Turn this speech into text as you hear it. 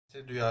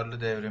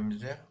Duyarlı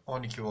devremizi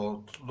 12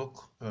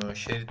 voltluk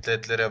şerit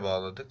ledlere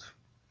bağladık.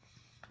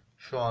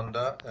 Şu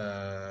anda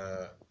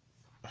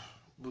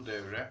bu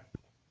devre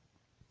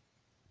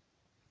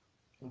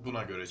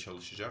buna göre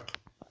çalışacak.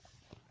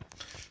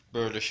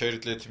 Böyle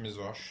şerit ledimiz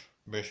var.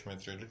 5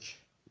 metrelik.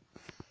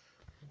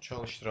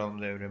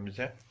 Çalıştıralım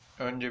devremizi.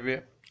 Önce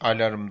bir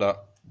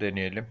alarmda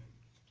deneyelim.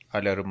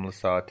 Alarmlı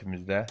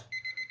saatimizde.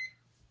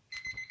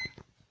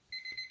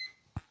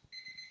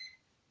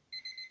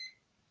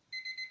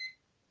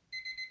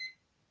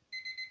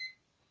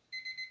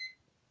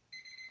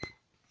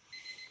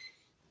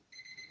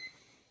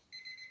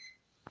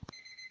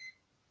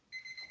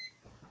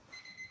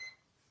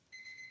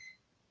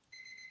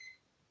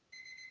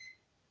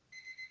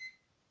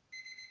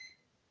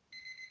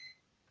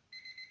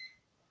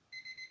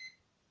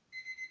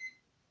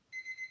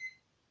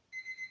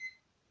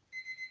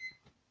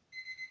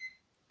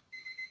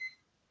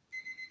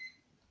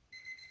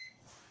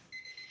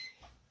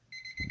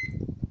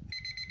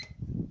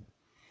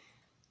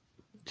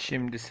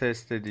 Şimdi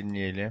sesle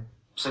dinleyelim.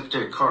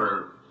 Secretary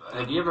Carter,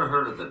 have you ever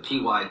heard of the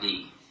PYD?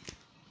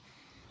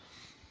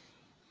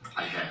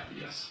 I have,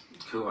 yes.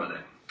 Who are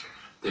they?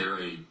 They're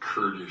a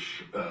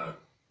Kurdish,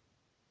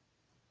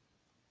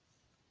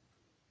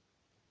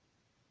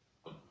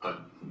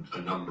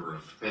 a number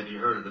of. Have you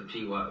heard of the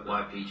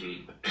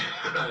YPG?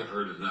 I've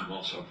heard of them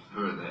also.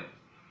 Who are they?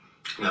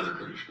 Another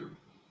Kurdish group.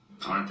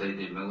 Aren't they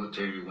the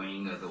military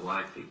wing of the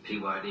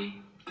PYD?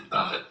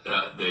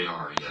 They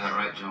are, yes. Is that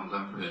right, John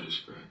Dunford? That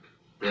is correct.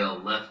 They're a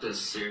leftist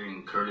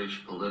Syrian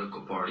Kurdish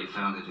political party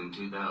founded in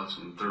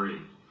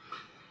 2003.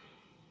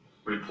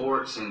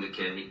 Reports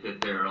indicate that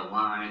they're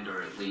aligned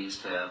or at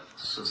least have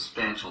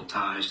substantial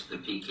ties to the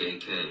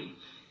PKK.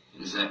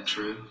 Is that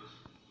true?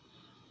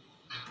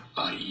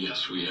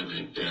 Yes, we have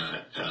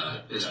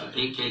Is the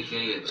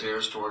PKK a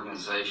terrorist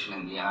organization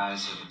in the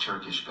eyes of the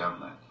Turkish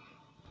government?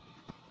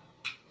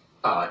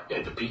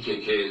 the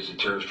PKK is a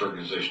terrorist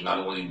organization not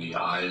only in the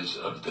eyes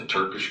of the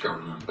Turkish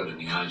government, but in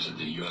the eyes of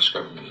the U.S.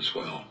 government as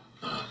well,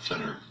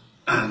 Senator.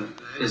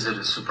 Is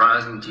it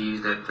surprising to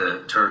you that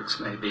the Turks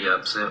may be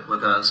upset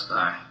with us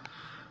by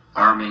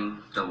arming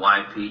the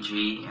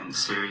YPG in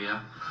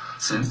Syria,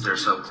 since they're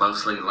so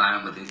closely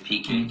aligned with the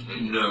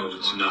PKK? No,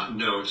 it's not.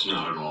 No, it's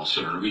not at all,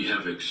 Senator. We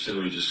have. Let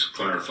me just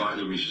clarify.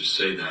 Let me just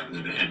say that,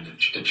 and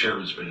the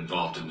chairman's been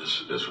involved in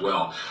this as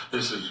well.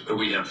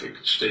 We have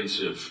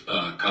extensive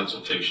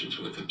consultations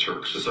with the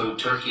Turks. So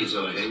Turkey's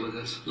okay with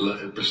this?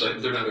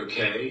 They're not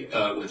okay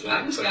with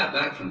that. I just got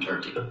back from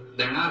Turkey.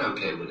 They're not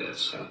okay with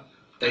this.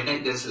 They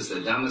think this is the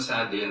dumbest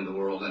idea in the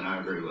world, and I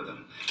agree with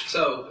them.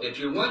 So, if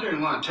you're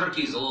wondering why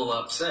Turkey's a little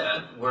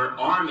upset, we're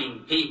arming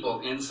people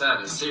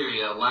inside of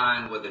Syria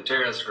aligned with a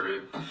terrorist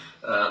group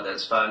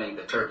that's fighting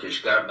the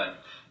Turkish government.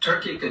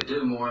 Turkey could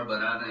do more,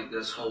 but I think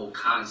this whole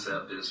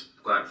concept is,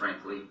 quite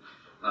frankly,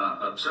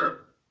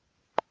 absurd.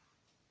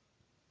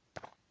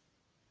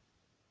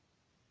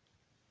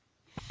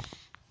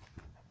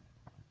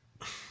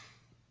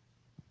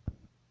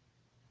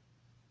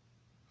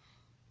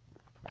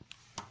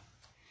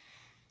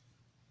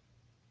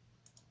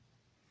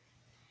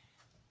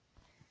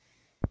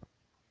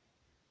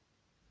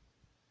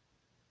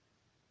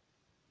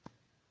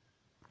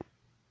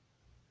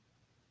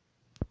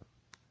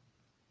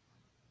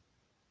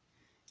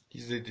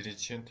 İzlediğiniz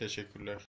için teşekkürler.